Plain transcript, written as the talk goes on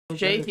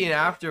shaking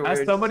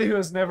afterwards. As somebody who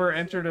has never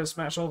entered a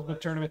Smash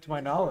Ultimate tournament to my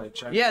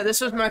knowledge. Yeah,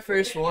 this was my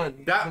first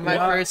one. My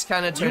first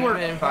kind of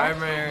tournament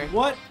environment.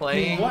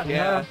 Playing?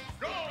 Yeah.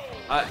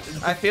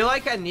 I feel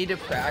like I need to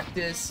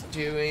practice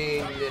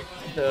doing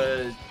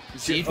the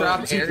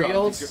Z-drop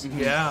aerials.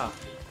 Yeah.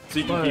 So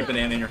you can keep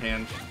banana in your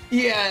hand.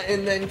 Yeah,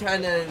 and then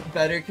kind of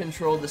better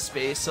control the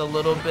space a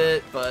little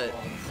bit, but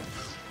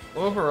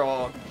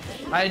overall,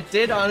 I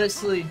did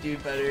honestly do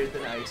better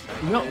than I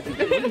expected. No,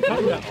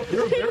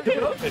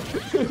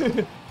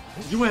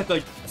 you had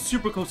like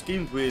super close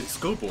games with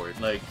Skateboard,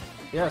 like.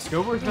 Yeah,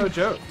 Skateboard's no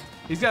joke.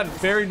 He's got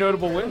very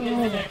notable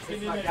wins.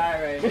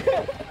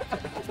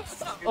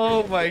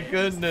 Oh my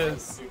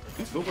goodness.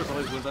 Skateboard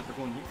always wins after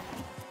going here.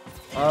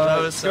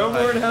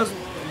 Skateboard has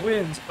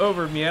wins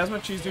over Miasma,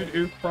 Cheezdood,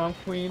 Ook, Prom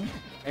Queen,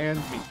 and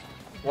me.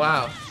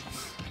 Wow.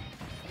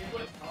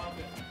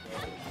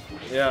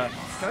 Yeah.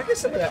 Can I get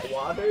some of that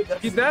water?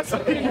 That's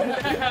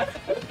I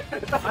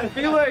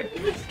feel like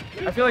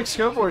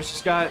Skateboard's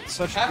just got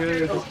such a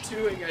good. After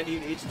O2ing, I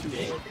need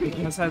H2O.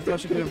 Has had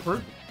such a good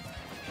improvement.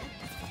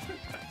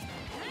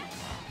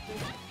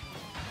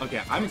 Okay,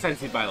 I'm excited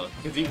to see Violet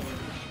because he.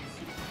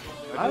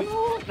 I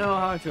don't know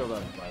how I feel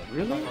about Violet.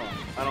 Really?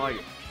 I don't like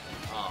it.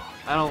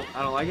 I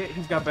don't like it.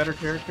 He's got better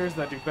characters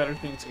that do better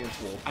things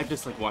against Wolf. I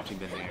just like watching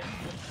the nair.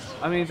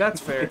 I mean, that's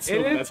fair. It's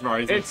so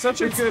mesmerizing. It's such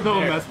a good so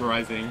nair.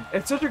 mesmerizing.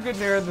 It's such a good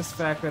nair in this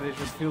fact that it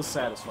just feels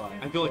satisfying.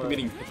 I feel like I'm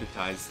getting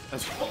hypnotized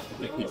as well.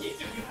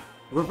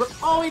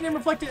 Oh, he didn't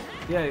reflect it!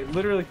 Yeah, he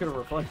literally could have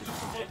reflected.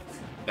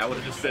 That would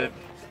have just been.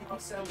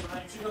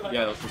 Yeah,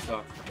 that was just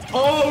off.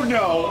 Oh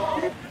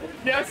no!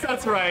 Yes,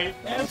 that's right!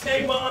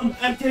 MK Bumm!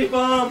 MK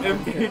Bumm!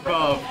 MK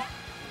Bumm!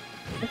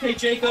 MK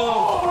Jacob!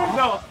 Oh,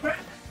 no!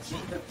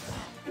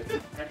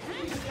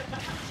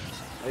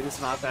 Like,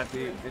 it's not that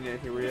deep, and yet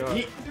here we are.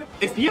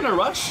 Is he in a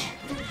rush?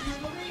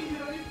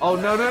 Oh,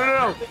 no, no,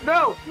 no,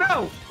 no! No,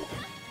 no!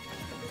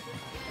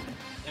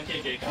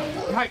 MK Jacob.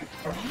 Right.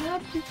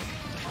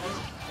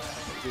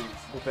 Dude,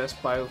 the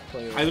best bio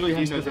player. I literally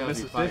have east no of the doubt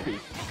he's Mississippi.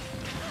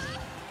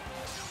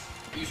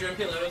 You sure MK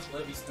Leo's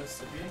live East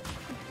Mississippi?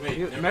 Wait,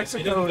 never mind.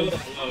 Mexico It is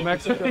doesn't go that low.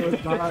 Mexico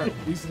is not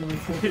east of the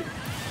Mississippi.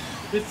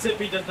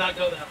 Mississippi does not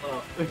go that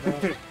low.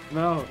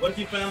 No, What if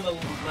you found the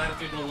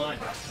latitudinal line?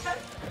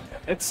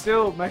 it's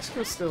still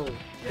Mexico's still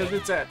because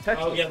it's at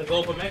Texas. Oh yeah, the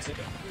Gulf of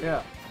Mexico.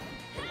 Yeah.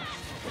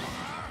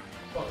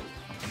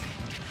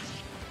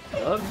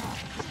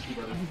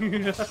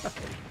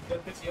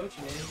 It's the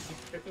ocean, man.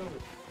 Just pick over.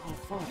 Oh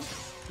fuck,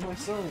 my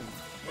son!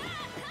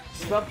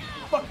 Stop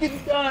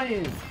fucking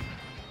dying!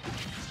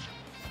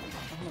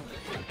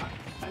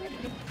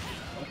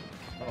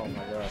 Oh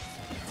my god.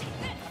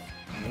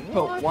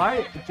 Oh,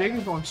 why? Jake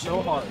is going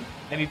so hard,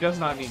 and he does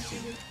not need to.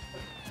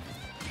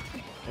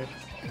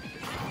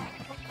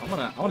 I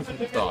wanna see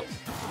the sauce.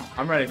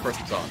 I'm ready for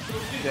some sauce.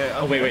 Yeah.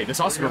 Oh wait, the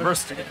sauce is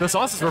reversed. The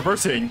sauce is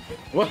reversing.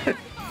 What?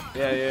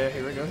 Yeah.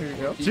 Here we go.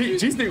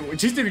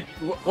 Cheezdood,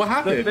 what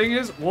happened? The thing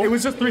is, Wolf, It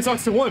was just 3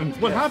 stocks to 1.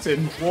 What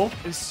happened? Wolf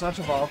is such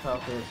a volatile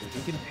character.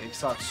 He can take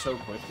stocks so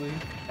quickly,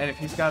 and if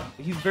he's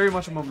very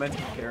much a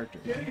momentum character.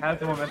 If he has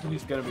the momentum,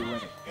 he's gonna be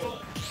winning.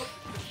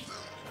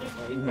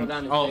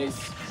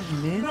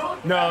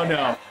 No.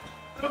 Yeah,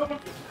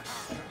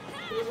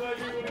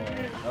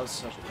 that was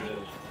such a good.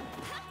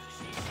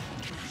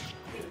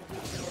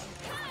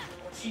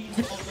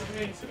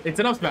 It's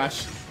an up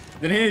smash.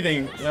 Didn't hit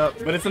anything,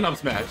 but it's an up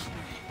smash.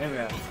 Hey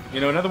man, You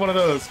know, another one of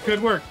those.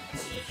 Good work.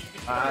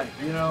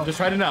 you know, Just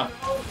tried enough.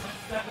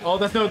 Oh,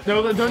 that's no. No.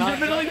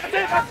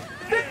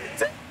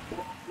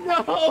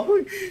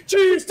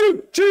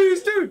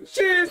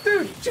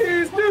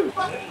 Cheezdood.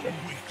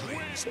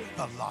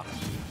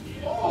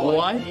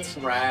 What?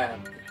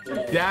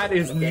 That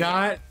is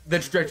not the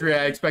trajectory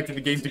I expected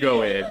the game to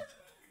go in.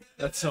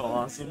 that's so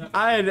awesome.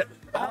 I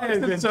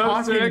have been so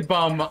talking sick.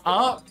 Bumm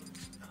up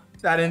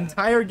that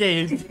entire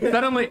game.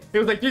 Suddenly, it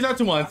was like 3 stocks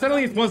to 1.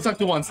 Suddenly, it's 1 stock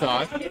to 1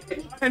 stock.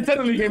 And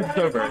suddenly, the game is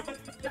over.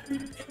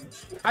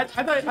 I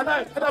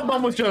thought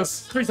Bumm was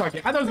just 3 stock. I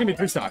thought it was going to be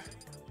 3 stock.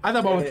 I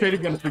thought Bumm was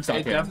trading on a 3 stock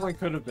It game. definitely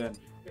could have been.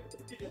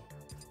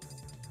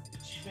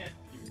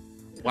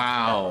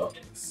 Wow.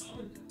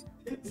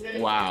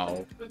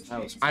 Wow.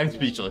 That was I'm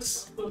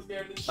speechless.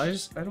 I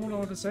don't know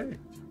what to say.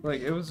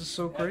 Like, it was just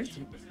so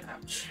crazy.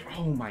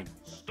 Oh my.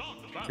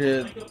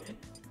 Dude.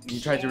 You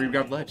tried to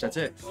re-grab ledge, that's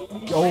it.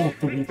 Oh,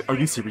 are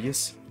you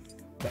serious?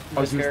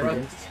 Are you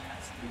serious?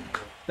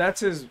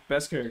 That's his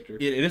best character.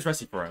 It is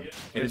rusty for him.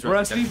 It's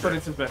rusty, but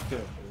it's his best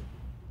character.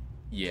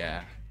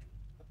 Yeah.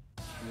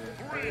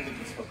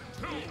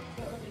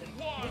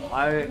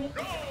 I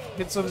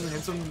hit some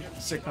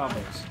sick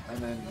combos, and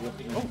then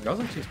Oh, that was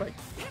actually a spike.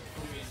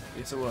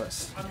 yes, it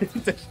was.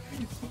 it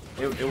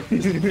was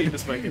the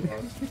spike it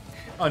was.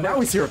 Oh, now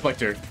we see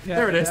Reflector. Yeah,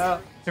 There it is. yeah.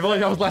 I feel like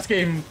that was last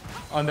game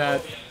on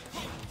that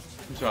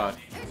shot.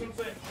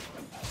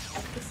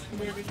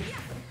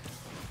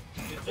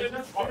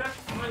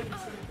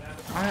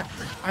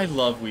 I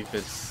love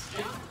Weep's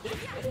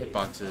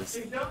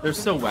hitboxes. They're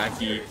so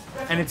wacky,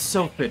 and it's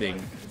so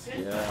fitting.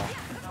 Yeah.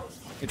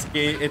 It's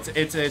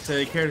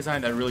a character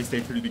design that really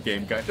stayed true to the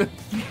game, guys.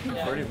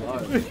 Pretty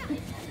much.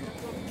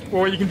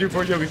 Or you can do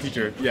for yoga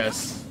teacher.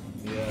 Yes.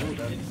 Yeah.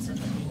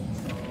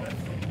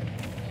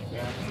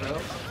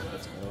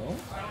 Let's go.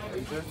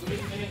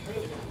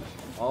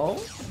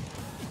 Oh.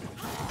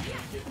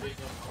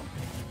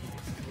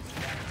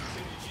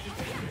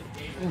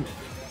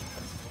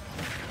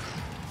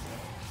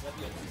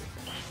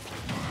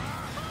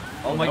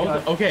 Oh my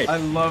god. Okay. I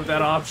love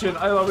that option.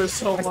 I love it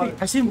so much.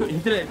 I see him. He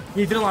did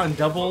a lot of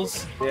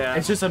doubles. Yeah.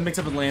 It's just a mix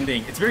up and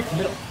landing. It's very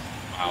committal.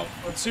 Wow.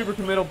 It's super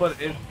committal, but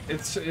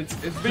it's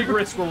big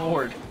risk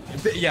reward.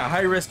 Yeah,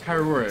 high risk, high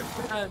reward.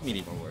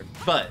 Medium reward.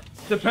 But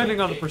Depending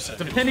on the percent.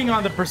 depending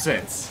on the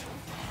percents.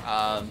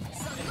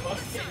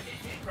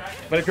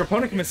 But if your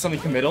opponent commits something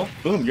committal,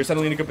 boom, you're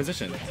suddenly in a good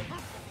position.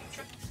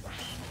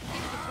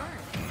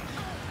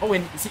 Oh,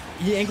 and see,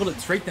 he angled it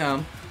straight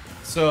down.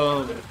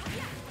 So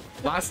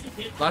last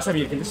time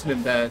he conditioned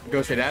him to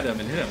go straight at him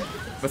and hit him,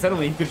 but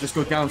suddenly he could just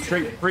go down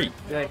straight free.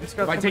 Yeah, he's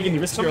got By taking the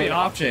riskier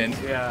option,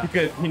 yeah.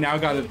 he now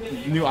got a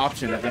new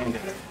option at the end.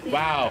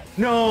 Wow.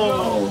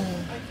 No.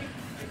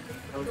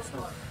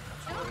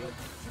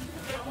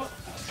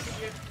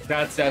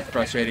 That's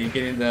frustrating.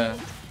 Getting that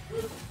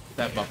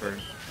buffer.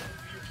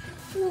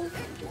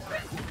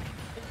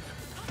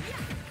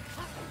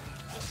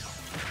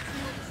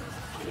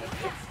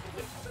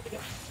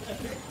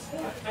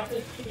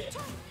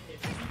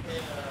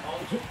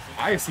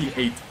 I see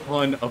a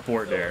ton of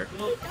forward there.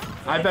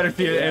 I better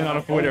see it end on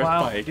a forward air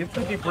spike. Get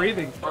the deep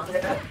breathing.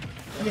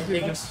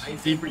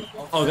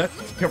 Oh,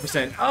 that's kill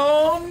percent.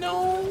 Oh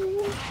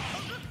no!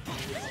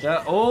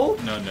 Oh?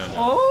 No.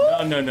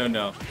 Oh?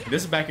 No.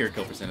 This is back air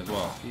kill percent as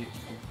well.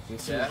 And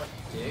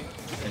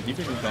deep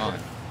is gone.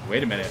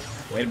 Wait a minute.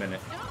 You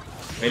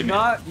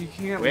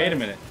can't. Wait a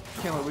minute.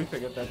 You can't let we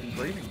pick up that deep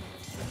breathing.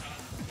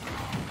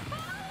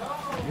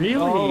 Really?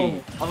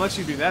 Oh, unless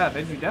you do that,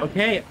 then you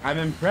definitely. Okay, I'm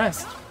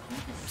impressed.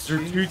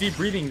 Through 2 deep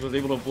breathings was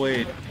able to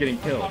avoid getting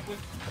killed.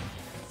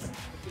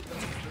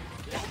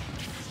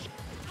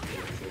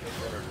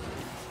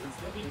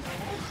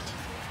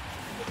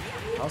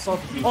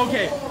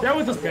 Okay, that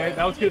was okay.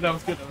 That was good.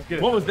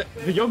 What was that?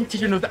 The yoga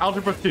teacher knows the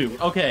algebra 2.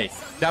 Okay,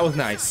 that was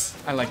nice.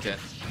 I liked it.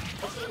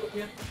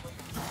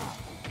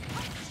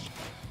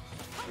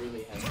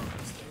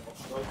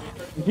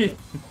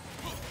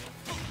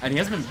 And he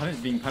hasn't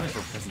been being punished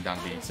for pressing down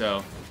B,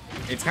 so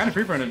it's kind of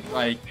free for him to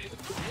like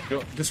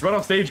just run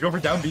off stage, go for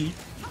down B,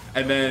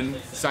 and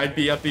then side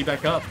B, up B,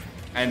 back up,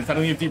 and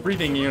suddenly you have deep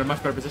breathing, and you're in a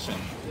much better position.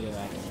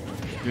 Yeah.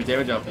 Do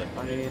damage outfit.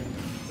 I mean,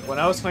 when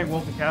I was playing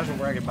Wolf and Casual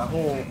Bracket, my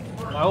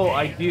whole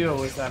idea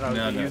was that I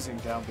would be using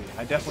down B.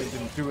 I definitely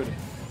didn't do it.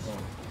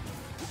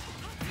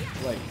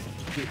 Like,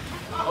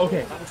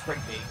 okay.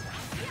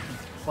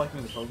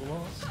 Collecting the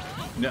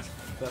Pokeballs? No.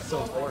 That's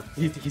so important.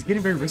 He's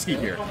getting very risky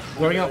here.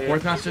 Throwing out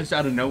Fourth Master just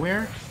out of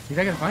nowhere. He's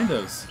not gonna find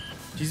those.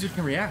 Cheezdood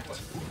can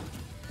react.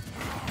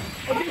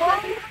 Oh,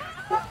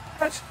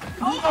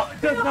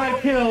 it does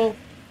not kill.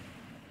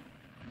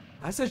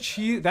 That's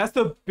that's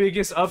the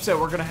biggest upset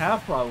we're gonna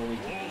have probably. You're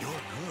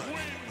good,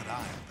 but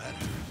I'm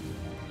better.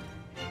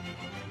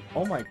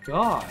 Oh my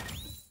god.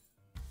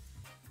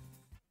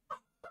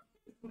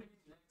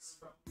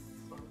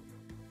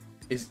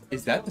 Is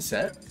that the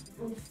set?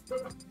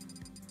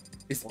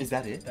 Is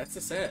that it? That's the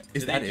set.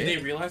 Is that Do it? they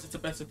realize it's a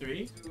best of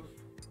 3?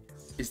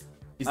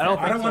 I don't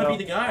want to so. be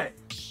the guy.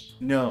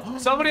 No.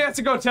 Somebody has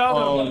to go tell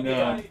them. Oh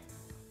no.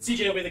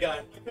 CJ will be the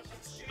guy.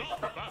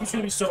 He's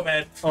gonna be so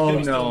mad. Oh, He's gonna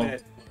be no. So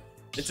mad.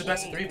 It's a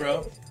best of 3,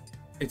 bro.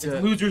 It's It's a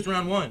losers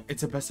round 1.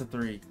 It's a best of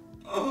 3.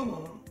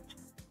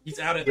 He's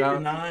out at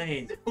Round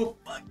 9.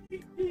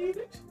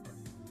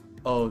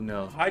 Oh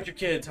no. Hide your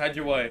kids. Hide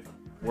your wife.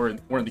 We're in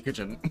the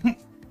kitchen.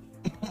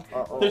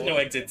 There's no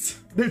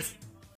exits.